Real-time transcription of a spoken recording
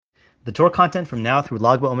The Torah content from now through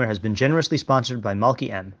Lag BaOmer has been generously sponsored by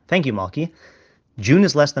Malki M. Thank you, Malki. June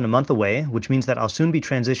is less than a month away, which means that I'll soon be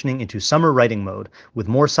transitioning into summer writing mode, with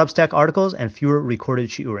more Substack articles and fewer recorded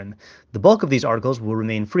shiurim. The bulk of these articles will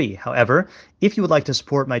remain free. However, if you would like to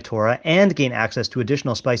support my Torah and gain access to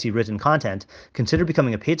additional spicy written content, consider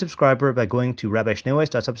becoming a paid subscriber by going to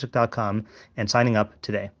rabbischneeweiss.substack.com and signing up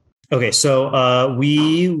today. Okay, so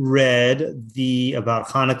we read about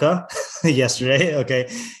Hanukkah yesterday, okay,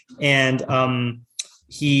 and the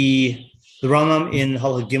Rambam in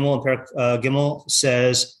Halach Gimel and Perek Gimel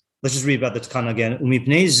says, let's just read about the Takana again.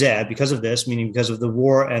 Umipnei zeh, because of this, meaning because of the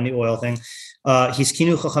war and the oil thing,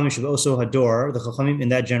 hiskinu chachamim shebeoso hador, the chachamim in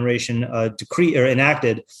that generation decree or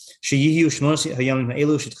enacted, sheyihu shmonos hayamim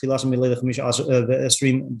ha'elu shetchilas milei lechamish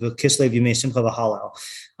esrim v'kislev yimei simcha v'halal,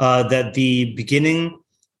 that the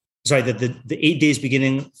 8 days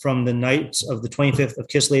beginning from the night of the 25th of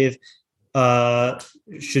Kislev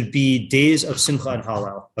should be days of simcha and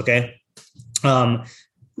halal. Okay.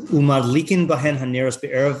 Umadlikin bahen haneros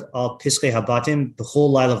be'erev al piskei habatim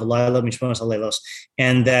b'chol laila v'laila mishmonos haleilos,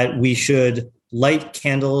 and that we should light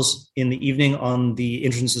candles in the evening on the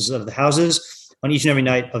entrances of the houses on each and every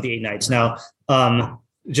night of the 8 nights. Now,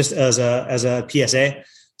 just as a PSA,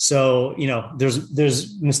 so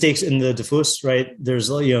there's mistakes in the Defus, right? There's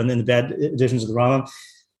and then the bad editions of the Rambam.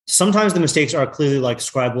 Sometimes the mistakes are clearly like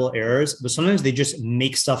scribal errors, but sometimes they just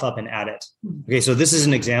make stuff up and add it. Okay, so this is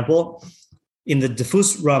an example. In the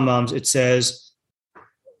Defus Rambams, it says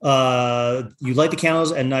you light the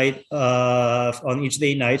candles at night on each of the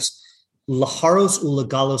 8 nights, laharos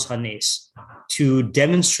ulagalos hanes, to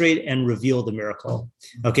demonstrate and reveal the miracle.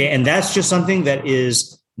 Okay, and that's just something that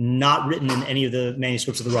is not written in any of the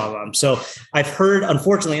manuscripts of the Rambam. So I've heard,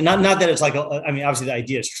 unfortunately, not that it's like, obviously the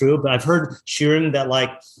idea is true, but I've heard shiurim that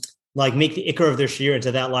like make the ikar of their shiur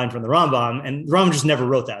into that line from the Rambam, and the Rambam just never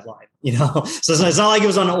wrote that line, So it's not like it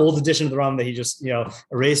was on an old edition of the Rambam that he just,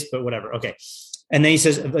 erased, but whatever. Okay. And then he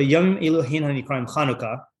says, Yom Elohim Hanikram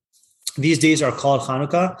Chanukah. These days are called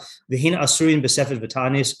Chanukah, V'hin Asurin B'Sefet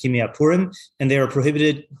V'Tanis Kimia Purim, and they are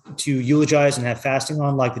prohibited to eulogize and have fasting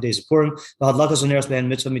on, like the days of Purim. V'Hadlakas Oneres B'Hen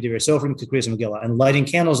Mitzvah Midivrei Sofrim K'Kriyas Megillah, and lighting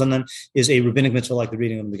candles and then is a rabbinic mitzvah like the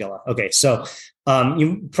reading of Megillah. Okay, so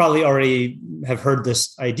you probably already have heard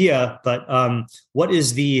this idea, but what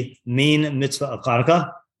is the main mitzvah of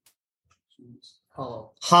Chanukah?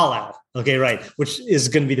 Halal. Okay, right, which is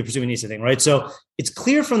going to be the presuming Nisa thing, right? So it's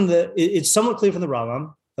somewhat clear from the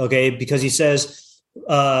Rambam. Okay, because he says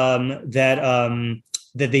that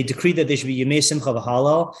they decreed that they should be Yemei Simcha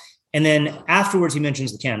v'Halal, and then afterwards he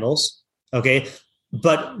mentions the candles. Okay,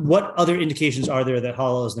 but what other indications are there that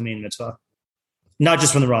Halal is the main mitzvah? Not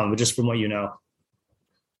just from the Rambam, but just from what you know.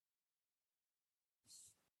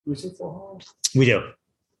 We say for Halal? We do.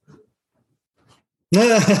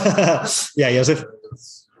 Yeah, Yosef.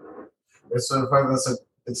 It's the fact that it's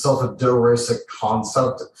itself a derisic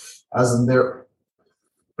concept, as in there.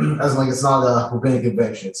 As in, like, it's not a rabbinic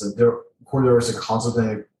invention. It's a derisic concept,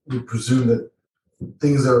 and we presume that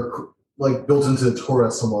things that are like built into the Torah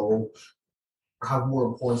at some level have more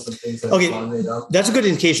importance than things that are made up. That's a good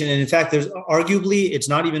indication. And in fact, there's arguably it's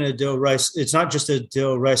not even a deoraisa. It's not just a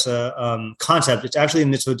deoraisa concept. It's actually a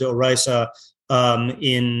mitzvah deoraisa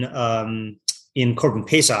in Korban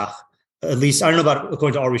Pesach. At least I don't know about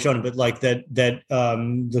according to Al Rishonim, but like that the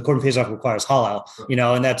Korban Pesach requires halal,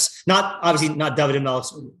 and that's not obviously not David and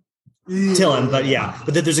Melech's Tilim,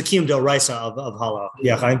 but that there's a kiyum d'oraisa of halal.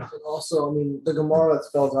 Yeah, Chaim. Also, the Gemara that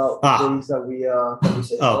spells out the things that we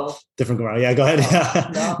say. Oh, different Gemara. Yeah, go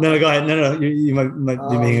ahead. No, go ahead. No, you might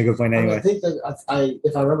be making a good point anyway. I think that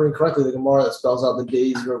if I'm remembering correctly, the Gemara that spells out the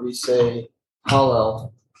days where we say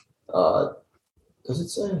halal. Does it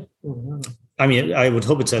say? I would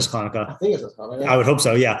hope it says Hanukkah. I think it says Hanukkah. I would hope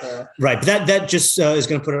so, yeah. Right. But that just is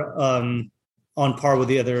going to put it on par with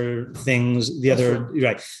the other things,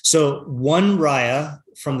 right. So one raya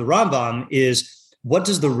from the Rambam is, what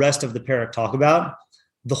does the rest of the parak talk about?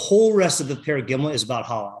 The whole rest of the parak Gimel is about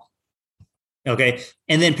halal. Okay.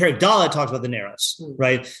 And then parak Dalet talks about the Neros,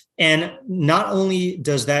 right? And not only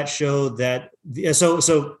does that show that,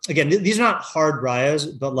 so again, these are not hard rayas,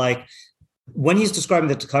 but like, when he's describing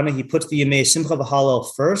the Takana, he puts the Yemei Simcha v'Halal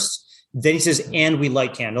first. Then he says, and we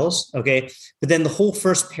light candles. Okay. But then the whole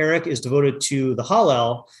first parak is devoted to the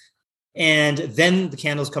Halal. And then the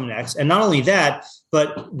candles come next. And not only that,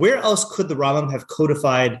 but where else could the Rambam have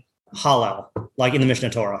codified Halal, like in the Mishnah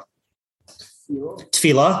Torah?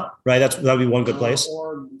 Tefillah, right? That would be one good place.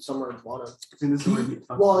 Or somewhere in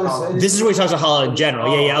Zmanim. This is where he talks about halal in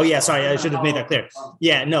general. Yeah. Oh, yeah. Sorry, I should have made that clear.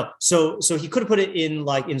 Yeah, no. So he could have put it in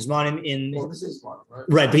like in Zmanim Well, this is Zmanim, right?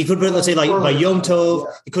 right, but he could put it, let's say, like by Yom Tov.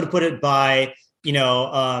 Yeah. He could have put it by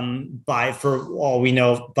by, for all we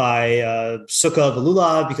know, by Sukkah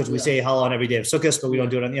Velula, because we say halal on every day of Sukkot, but we don't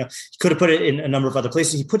do it on, he could have put it in a number of other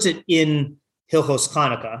places. He puts it in Hilchos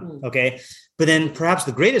Chanukah, okay? But then perhaps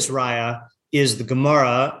the greatest raya is the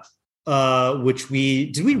Gemara, which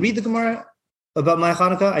did we read the Gemara about my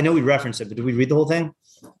Chanukah? I know we referenced it, but did we read the whole thing?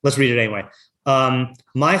 Let's read it anyway.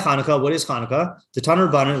 My Chanukah, what is Chanukah? The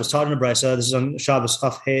Tanur Rabbanan, it was taught in a brisa. This is on Shabbos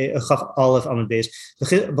Chaf Aleph Amud Beis.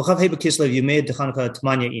 B'Chav Hei B'Kislev Yomei Chanukah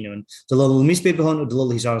Tmanya Inun. Delol Misbei Behon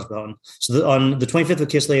Delol Hizanos Behon. So on the 25th of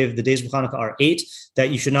Kislev, the days of Chanukah are 8 that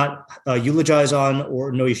you should not eulogize on,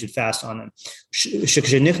 or no, you should fast on them. When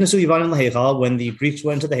the Greeks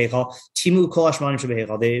went to the Heichal, Timu Kol Hashmanim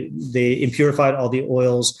Shebeheichal, they impurified all the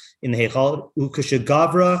oils in the Heichal.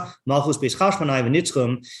 Ukashagavra Malchus Beis Chashmonai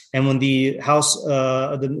v'Nitzchum, and when the house,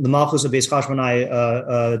 the Malchus of Beis Chashmonai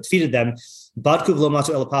defeated them, they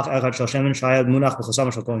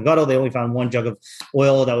only found one jug of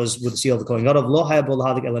oil that was with the seal of the Kohen Gadol,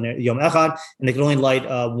 and they could only light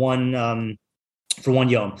one for one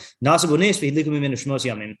yom. A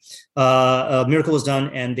miracle was done,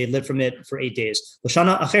 and they lived from it for 8 days. The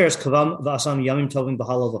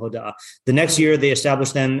next year, they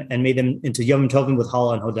established them and made them into Yom Tovim with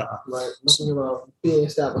Hala and Hoda'ah. Right. Nothing about being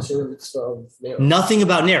established in the midst of Neros. Nothing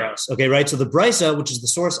about Neros. Okay, right? So the Brisa, which is the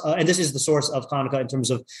source, and this is the source of Hanukkah in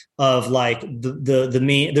terms of like the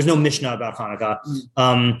main. There's no Mishnah about Hanukkah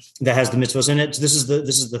that has the mitzvahs in it. So this is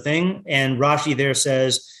the thing. And Rashi there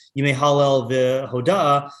says, you may halal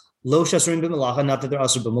v'hoda'ah lo shasurim b'melacha, not that they're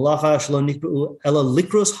asur b'melacha, shelo nikbu ela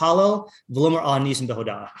likros halal v'lomar al nisim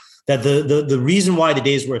b'hoda'ah. That the reason why the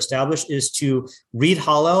days were established is to read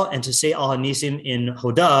halal and to say al hanisim in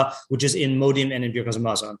hoda'ah, which is in modim and in birkas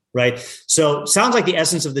hamazon, right? So sounds like the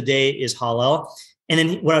essence of the day is halal. And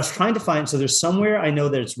then what I was trying to find, so there's somewhere I know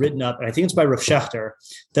that it's written up, and I think it's by Rav Shechter,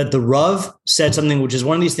 that the Rav said something, which is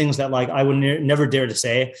one of these things that like I would never dare to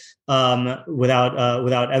say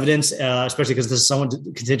without evidence, especially because this is somewhat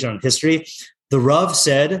contingent on history. The Rav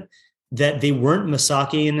said that they weren't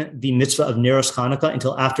masakin the mitzvah of Neros Chanukah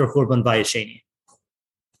until after Churban Bayis Sheni.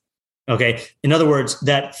 Okay, in other words,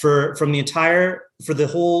 that for the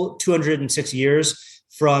whole 206 years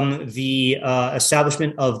from the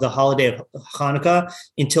establishment of the holiday of Hanukkah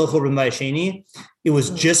until Churban Bayis Sheni, it was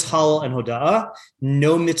just halal and hoda'ah,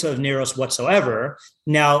 no mitzvah of Neros whatsoever.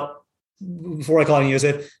 Now, before I call on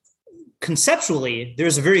Yosef, conceptually,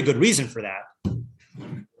 there's a very good reason for that.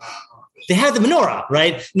 They had the menorah,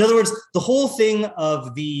 right? In other words, the whole thing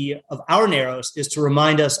of our Neros is to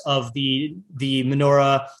remind us of the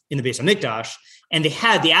menorah in the Beis Hamikdash, and they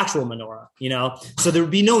had the actual menorah, So there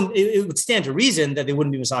would be it would stand to reason that they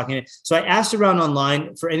wouldn't be masaking it. So I asked around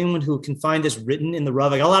online for anyone who can find this written in the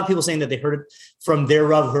Rav. I got a lot of people saying that they heard it from their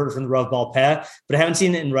Rav, heard it from the Rav Baal Peh, but I haven't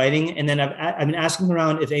seen it in writing. And then I've been asking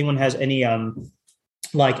around if anyone has any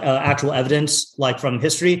actual evidence, like from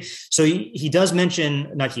history. So he does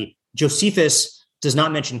mention, Josephus does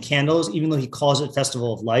not mention candles, even though he calls it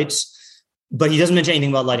Festival of Lights, but he doesn't mention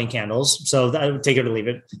anything about lighting candles. So I would take it or leave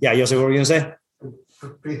it. Yeah, Yosef, what were you going to say?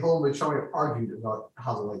 Behold, they argued about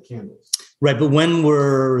how to light candles. Right, but when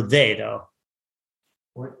were they, though?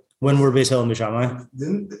 What? When were Beis Hillel and Beis Shammai?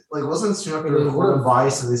 Wasn't it recorded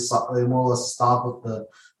advice and they more or less stopped with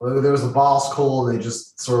there was the Baal's Kol, they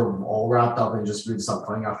just sort of all wrapped up and just really stopped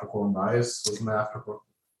playing after Churban Bayis? Wasn't that after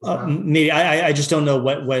maybe I just don't know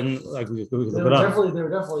when. Like we could look it up.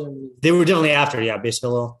 They were definitely after. Yeah, Beis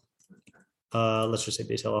Hillel. Let's just say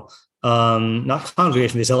Beis Hillel. Not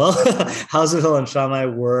congregation Beis Hillel. House of Hillel and Shammai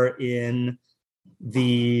were in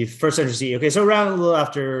the first century CE. Okay, so around a little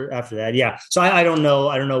after that. Yeah. So I don't know.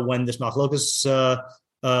 I don't know when this machlokus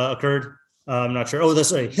occurred. I'm not sure. Oh,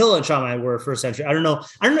 that's right. Hillel and Shammai were first century. I don't know.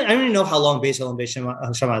 I don't even know how long Beis Hillel and Beis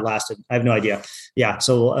Shammai lasted. I have no idea. Yeah.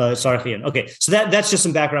 So sorry. Okay. So that's just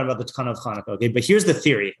some background about the Tanakh of Hanukkah. Okay. But here's the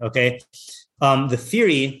theory. Okay. The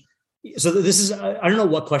theory. So this is, I don't know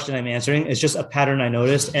what question I'm answering. It's just a pattern I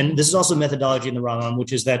noticed. And this is also methodology in the Rambam,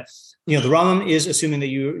 which is that, the Rambam is assuming that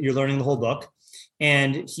you're learning the whole book.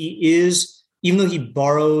 And he is, even though he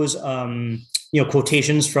borrows,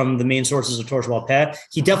 quotations from the main sources of Torah Baal Peh,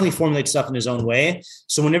 he definitely formulates stuff in his own way.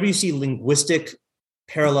 So whenever you see linguistic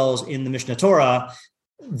parallels in the Mishnah Torah,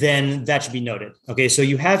 then that should be noted. Okay, so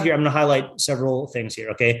you have here, I'm going to highlight several things here.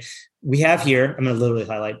 Okay, we have here, I'm going to literally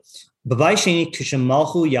highlight Babay Sheni Kishem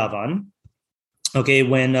Malchu Yavan. Okay,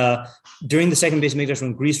 when during the second Beis Hamikdash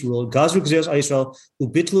when Greece ruled, Gazru Gzeros al Yisrael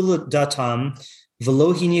ubitlu datam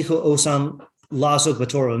v'lo hinichu osam lasok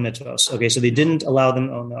b'torah mitzvos. Okay, so they didn't allow them.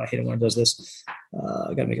 Oh no, I hate it when it does this. I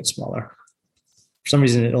got to make it smaller. For some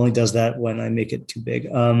reason, it only does that when I make it too big.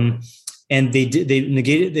 And they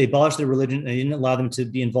negated, they abolished their religion, and they didn't allow them to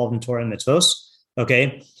be involved in Torah and mitzvos.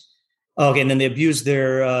 Okay. Okay, and then they abused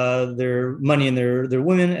their money and their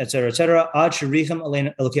women, etc., etc.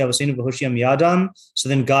 So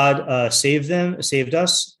then God saved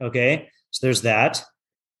us. Okay, so there's that.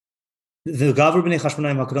 The Gavur b'nei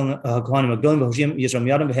Chashmonaim HaKohanim Agdolim B'Hoshiyam Yisrael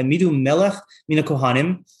Miyadam V'Hemidu Melech Mina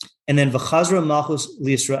Kohanim, and then V'Chazra Malchus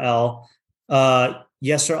LiYisrael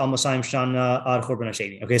Yesser Al Mosayim Shana Ad Chorban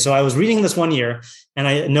Hasheni. Okay, so I was reading this one year, and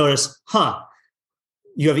I noticed,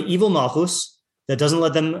 you have an evil Malchus that doesn't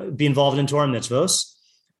let them be involved in Torah and mitzvos.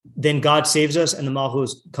 Then God saves us, and the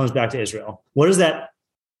Malchus comes back to Israel. What is that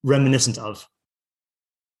reminiscent of?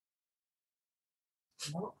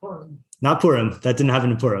 Not Purim. That didn't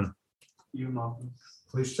happen in Purim. You Malchus.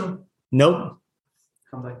 Please, Jim. Nope.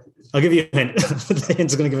 Come back to this. I'll give you a hint. The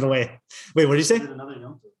hint's going to give it away. Wait, what did you say? Is it another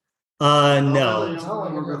Yom Tov? No.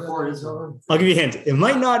 I'll give you a hint. It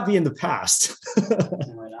might not be in the past.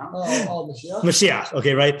 Right now? Mashiach. Mashiach.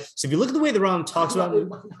 Okay, right? So if you look at the way the Ram talks about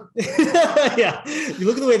yeah, if you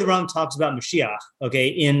look at the way the Ram talks about Mashiach, okay,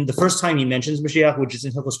 in the first time he mentions Mashiach, which is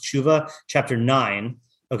in Hilchos Tshuva, chapter 9,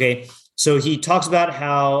 okay, so he talks about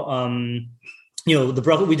how, the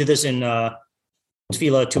bracha, we did this in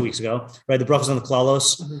Tefillah 2 weeks ago, right? The brachas on the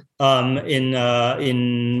klalos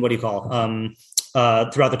in what do you call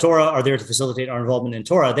throughout the Torah are there to facilitate our involvement in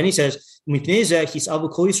Torah. Then he says,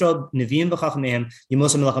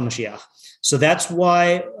 so that's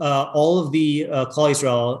why all of the Klal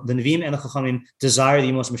Yisrael, the Nevi'im and the Chachamim, desire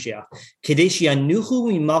the Yemos Mashiach.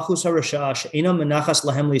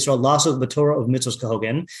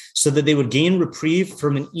 So that they would gain reprieve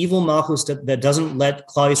from an evil Malchus that doesn't let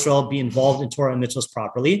Klal Yisrael be involved in Torah and mitzvahs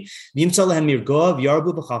properly. And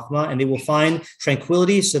they will find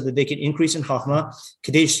tranquility so that they can increase in Chachma.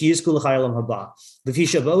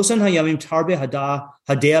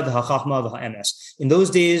 In those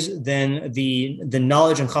days, then the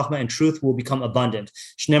knowledge and chachma and truth will become abundant.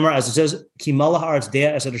 Shnemar, as it says, Ki malach haaretz dea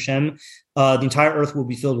esed Hashem, the entire earth will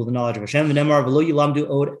be filled with the knowledge of Hashem. V'nemar v'lo yilamdu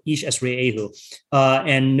od ish es re'ehu,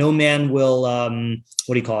 and no man will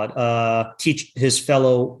teach his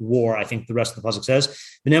fellow war. I think the rest of the pasuk says.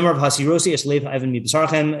 V'nemar v'hasirosi es leiv ha'evan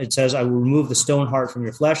mibasarchem. It says, I will remove the stone heart from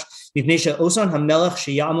your flesh. Mipnei osan hamelech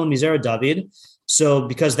sheyamon mizera David. So,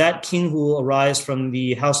 because that king who will arise from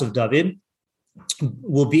the house of David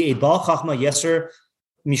will be a Baal Chachma Yeser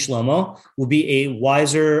Mishlomo, will be a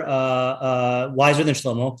wiser than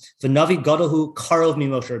Shlomo. The Navi Gadolhu Karov Mi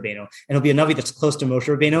Moshe Rabbeinu, and he'll be a Navi that's close to Moshe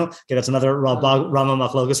Rabbeinu. Okay, that's another Rama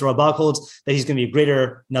Machlokas. Rabag holds that he's going to be a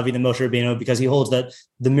greater Navi than Moshe Rabbeinu because he holds that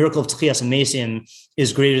the miracle of Tchias Amesim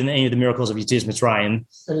is greater than any of the miracles of Yetzias Mitzrayim.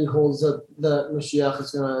 And he holds that Mashiach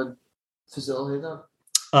is going to facilitate that.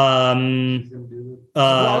 He's gonna do it.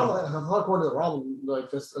 According to the Rambam, like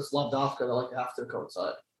this love dafka, like have to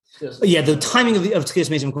coincide. Yeah, the timing of Tchias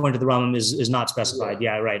Mesim according to the Rambam is not specified.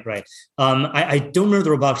 Yeah, right. I don't remember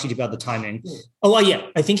the Rabak sheet about the timing. Oh, yeah,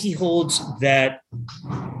 I think he holds that.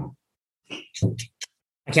 I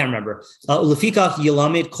can't remember. Lefikach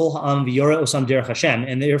Yelamed Kol Ha'am V'Yora Osam Derech Hashem,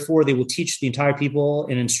 and therefore they will teach the entire people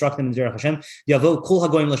and instruct them in Derech Hashem. Yavo Kol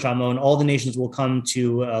Hagoyim L'Shamo, and all the nations will come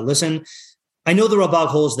to listen. I know the Rabag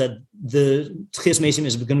holds that the Tchias Mesim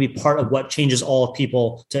is going to be part of what changes all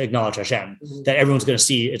people to acknowledge Hashem, that everyone's going to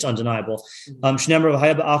see, it's undeniable. Shnemer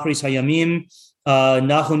v'haya ba'achris hayamim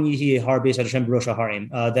nachon yihi har beis Hashem b'rosh harim.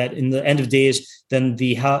 That in the end of days, then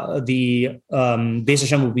the Beis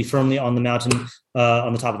Hashem will be firmly on the mountain,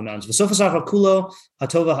 on the top of the mountains. V'sof ha'sachar kulo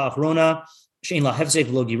hatova ha'achrona. And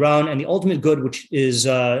the ultimate good, which is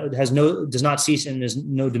does not cease and is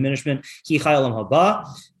no diminishment, is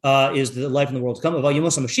the life in the world to come. But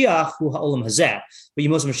Yemos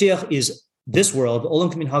Mashiach is this world,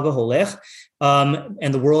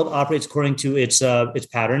 and the world operates according to its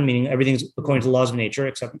pattern, meaning everything's according to the laws of nature,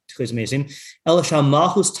 except Tchias Mesim. But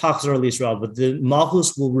the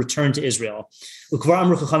Malchus will return to Israel. The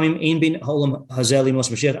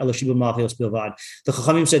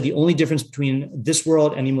Chachamim said the only difference between this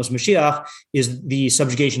world and Yemos Mashiach is the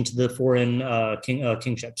subjugation to the foreign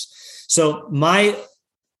kingships. So my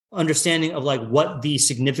understanding of like what the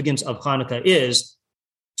significance of Hanukkah is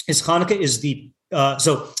Hanukkah is the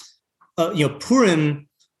Purim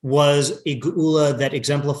was a geula that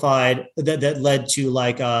exemplified that led to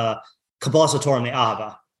like Kabbalah Torah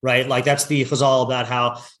Me'ahava, right? Like that's the Chazal about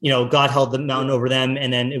how, God held the mountain over them.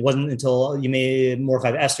 And then it wasn't until you made Mordechai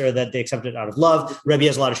of Esther that they accepted it out of love. Rebbe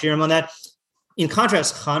has a lot of shirim on that. In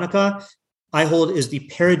contrast, Hanukkah, I hold, is the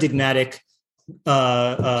paradigmatic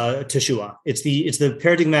Teshua. It's the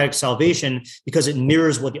paradigmatic salvation because it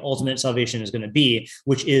mirrors what the ultimate salvation is going to be,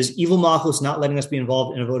 which is evil Malchus not letting us be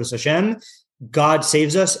involved in Avodas Hashem. God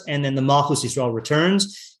saves us, and then the Malchus Yisrael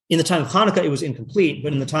returns. In the time of Hanukkah, it was incomplete,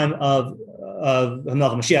 but in the time of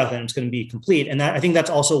Hamelech Mashiach, then it's going to be complete. And I think that's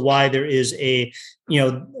also why there is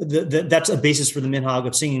that's a basis for the minhag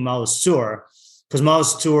of singing Maos Tzur, because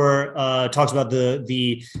Maos Tzur talks about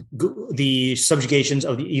the subjugations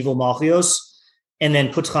of the evil Malchios, and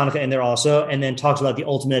then puts Hanukkah in there also, and then talks about the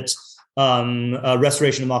ultimate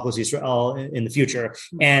restoration of Malchus Yisrael in the future.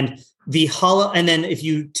 And and then if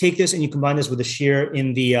you take this and you combine this with the shir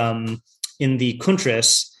in the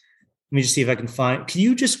Kuntris. Let me just see if I can find. Can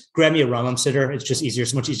you just grab me a Rambam sitter? It's just easier.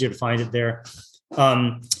 It's much easier to find it there.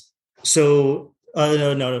 No,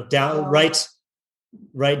 down, right,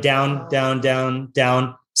 down.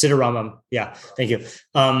 Sitter Rambam. Yeah, thank you.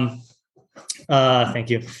 Thank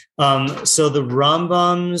you. So the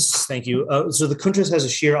Rambams. Thank you. So the Kuntras has a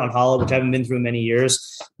shir on Hallel, which I haven't been through in many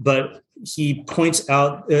years, but he points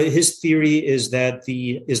out his theory is that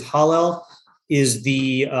Hallel is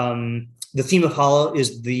the theme of Hallel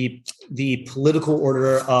is the political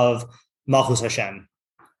order of Malchus Hashem.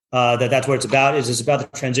 That's what it's about. It's about the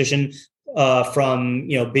transition from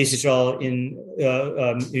Beis Yisrael in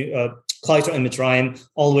Klal Yisrael in Mitzrayim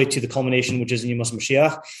all the way to the culmination, which is in Yemos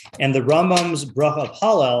Mashiach. And the Rambam's bracha of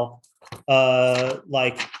Hallel,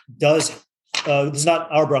 this is not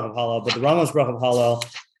our bracha of Hallel, but the Rambam's bracha of Hallel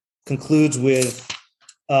concludes with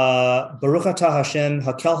Baruch atah Hashem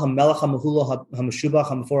hakel hamelech hamehulo hameshubach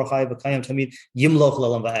hameforachai v'kayam tamid yimloch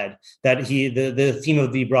l'olam va'ed. That the theme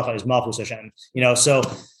of the bracha is Malchus Hashem.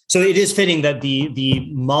 So it is fitting that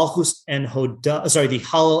the Malchus and the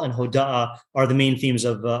Hallel and Hoda'ah are the main themes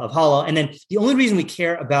of Hallel. And then the only reason we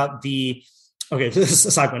care about this is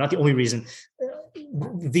a side point, not the only reason.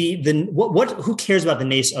 Who cares about the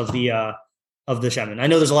nace of the shaman? I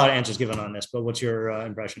know there's a lot of answers given on this, but what's your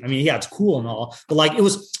impression? I mean, yeah, it's cool and all, but it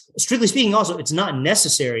was, strictly speaking, also it's not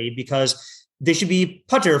necessary because they should be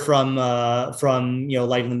putter from lighting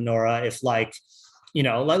the menorah. If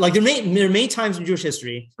there are many times in Jewish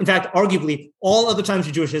history, in fact, arguably all other times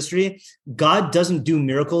in Jewish history, God doesn't do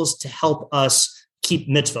miracles to help us keep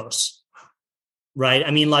mitzvos. Right.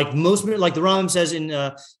 I mean, the Rambam says in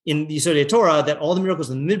the Yesodei Torah that all the miracles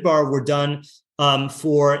in the Midbar were done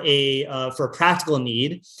for a practical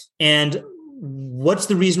need. And what's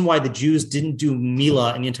the reason why the Jews didn't do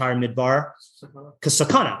Mila in the entire Midbar? Because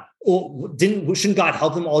Sakana. Shouldn't God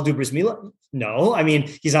help them all do Bris Mila? No, I mean,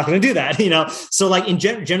 he's not going to do that, So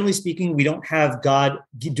generally speaking, we don't have God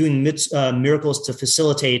doing miracles to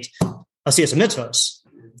facilitate Asiyas mitzvahs.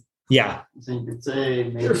 Yeah. So you could say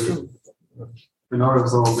maybe menorah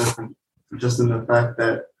is a little different, just in the fact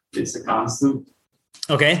that it's a constant.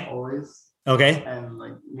 Okay. Always. Okay. And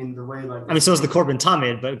the way so is the Korban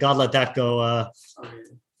Tamid, but God let that go. Okay.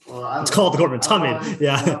 Well, it's called the Korban Tamid.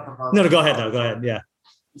 Yeah. No, go ahead though. Go ahead. Yeah.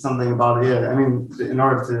 Something about it. Yeah. I mean, in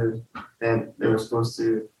order they were supposed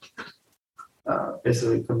to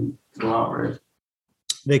basically couldn't go out, right?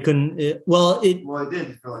 They couldn't. It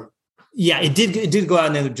did for Yeah, it did go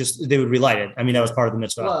out, and they would relight it. I mean, that was part of the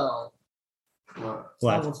mitzvah. Well,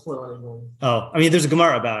 what? Don't spoil anything. Oh, I mean, there's a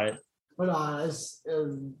Gemara about it. But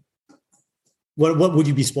what would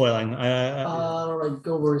you be spoiling? Go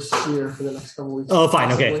over here for the next couple weeks. Oh, fine.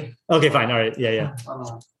 Possibly. Okay, fine. All right. Yeah.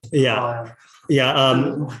 Yeah.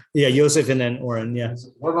 Yosef and then Oren. Yeah.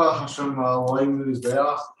 What about Hashem lighting the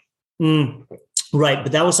Mizbeach? Right,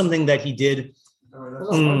 but that was something that he did.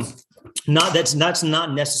 That's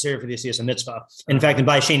not necessary for the Asiyas mitzvah. In fact, in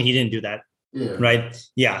Bai Sheni, he didn't do that. Yeah. Right.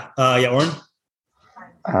 Yeah. Oren.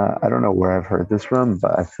 I don't know where I've heard this from,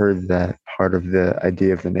 but I've heard that part of the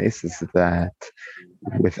idea of the nace is that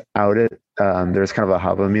without it, there's kind of a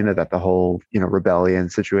havamina that the whole, rebellion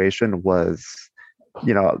situation was,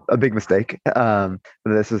 a big mistake. But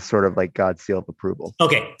this is sort of like God's seal of approval.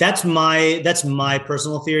 Okay, that's my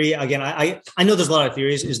personal theory. Again, I know there's a lot of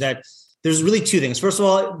theories. Is that there's really two things. First of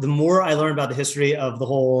all, the more I learn about the history of the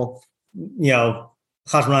whole,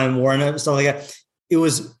 Chashmonai war and stuff like that, it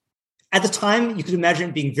was. At the time, you could imagine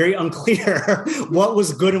it being very unclear what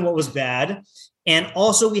was good and what was bad. And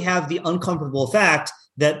also we have the uncomfortable fact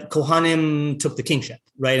that Kohanim took the kingship,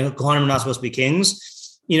 right? And Kohanim are not supposed to be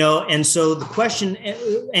kings, and so the question,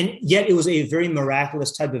 and yet it was a very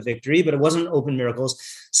miraculous type of victory, but it wasn't open miracles.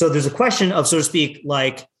 So there's a question of, so to speak,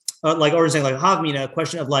 like Oren saying, like Havmina, a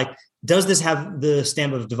question of like, does this have the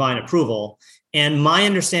stamp of divine approval? And my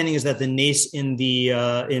understanding is that the nace in the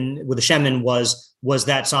with the Shemin was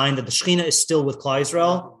that sign that the Shekhinah is still with Klal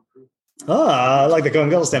Yisrael. I like the Kohen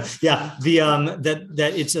Gadol stamp. Yeah, the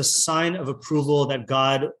that it's a sign of approval that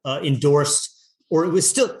God endorsed, or it was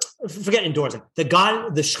still, forget endorsing. The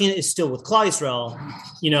Shekhinah is still with Klal Yisrael,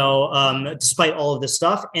 despite all of this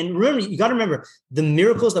stuff. And remember, you got to remember, the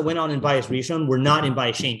miracles that went on in Bayis Rishon were not in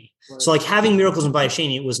Bayis Sheni. So like having miracles in Bayis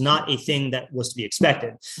Sheni was not a thing that was to be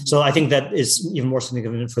expected. So I think that is even more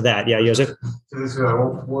significant for that. Yeah, Yosef?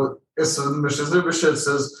 The Mishnah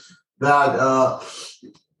says that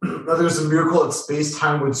there's a miracle that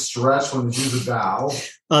space-time would stretch when the Jews would bow.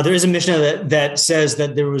 There is a Mishnah that says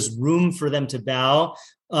that there was room for them to bow,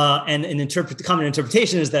 and the common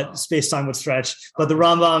interpretation is that space-time would stretch, but the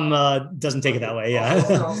Rambam doesn't take it that way. Yeah.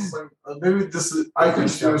 Maybe I could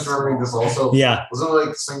just remembering this also. Yeah. Wasn't it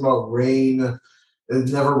like something about rain,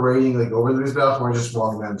 never raining like over these baths, or I just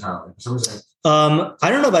wrong that entirely? For some reason. I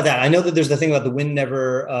don't know about that. I know that there's the thing about the wind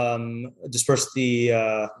never dispersed the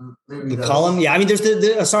column. Yeah, I mean, there's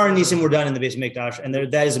the Asar and Nisim were done in the base of Mikdash, and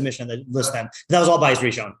that is a mission that lists them. That was all Bayis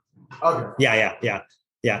Rishon. Okay.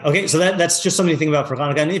 Yeah. Okay, so that's just something to think about for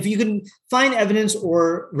Hanukkah. And if you can find evidence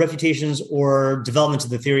or refutations or developments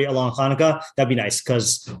of the theory along Hanukkah, that'd be nice,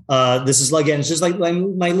 because this is, again, it's just like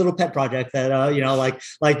my little pet project that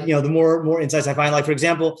the more insights I find. Like, for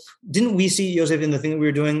example, didn't we see, Yosef, in the thing that we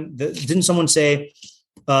were doing? Didn't someone say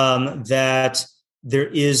that there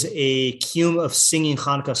is a kiyum of singing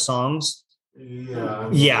Hanukkah songs?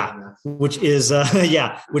 Yeah, which is let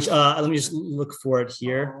me just look for it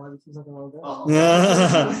here.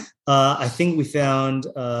 I think we found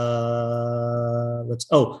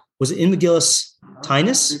was it in Megillus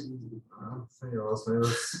Tainus?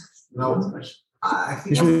 No,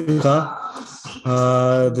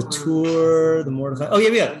 the tour, the Mordechai. Oh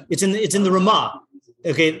yeah, it's in the Ramah.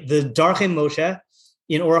 Okay, the Darchei Moshe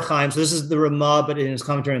in Orach Chaim. So this is the Ramah, but in his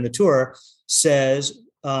commentary on the tour says.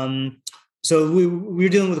 So we're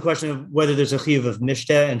dealing with the question of whether there's a chiyuv of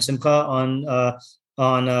Mishteh and Simcha on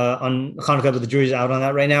Hanukkah, but the jury's out on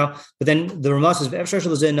that right now. But then the Ramah says,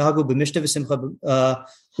 nahagu b'Mishteh v'Simcha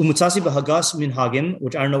umutzasi b'Hagas minhagim,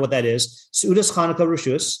 which I don't know what that is. Seudas Hanukkah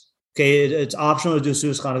rishus. Okay, it's optional to do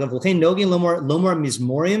Seudas Hanukkah. V'lchein nogin lomar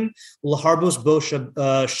mizmorim ulaharbos bo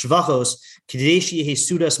shvachos k'dei sheyehi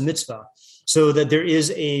Seudas mitzvah. So that there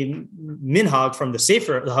is a minhag from the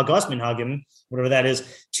Sefer, the Hagas minhagim, whatever that is,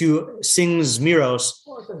 to sing Zmiros.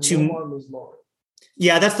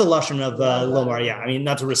 Yeah, that's the lashon of Lomar. Yeah, I mean,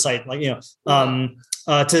 not to recite, to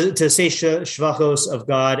say shvachos of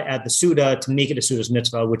God at the Suda, to make it a Suda's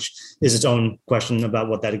mitzvah, which is its own question about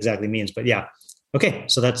what that exactly means. But yeah, okay,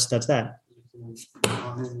 so that's that.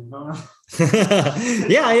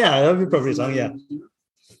 yeah, that would be appropriate song. Yeah.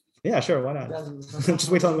 Yeah, sure. Why not? Just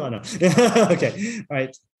wait till I'm gone now. Okay. All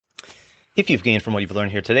right. If you've gained from what you've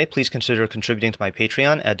learned here today, please consider contributing to my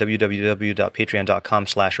Patreon at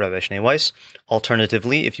www.patreon.com/Rabbi Shnei Weiss.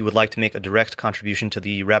 Alternatively, if you would like to make a direct contribution to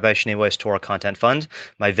the Rabbi Shnei Weiss Torah Content Fund,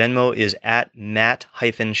 my Venmo is at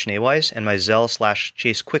Matt-Shnei Weiss, and my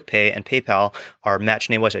Zelle/Chase QuickPay and PayPal are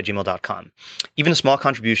mattschneiweiss@gmail.com. Even a small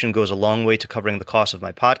contribution goes a long way to covering the cost of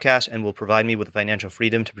my podcast and will provide me with the financial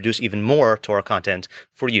freedom to produce even more Torah content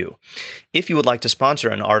for you. If you would like to sponsor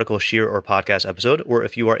an article, shir, or podcast episode, or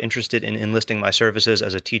if you are interested in enlisting my services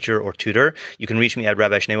as a teacher or tutor, you can reach me at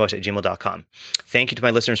rabbishneiweiss@gmail.com. Thank you to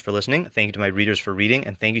my listeners for listening. Thank you to my readers for reading.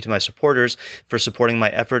 And thank you to my supporters for supporting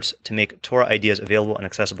my efforts to make Torah ideas available and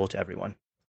accessible to everyone.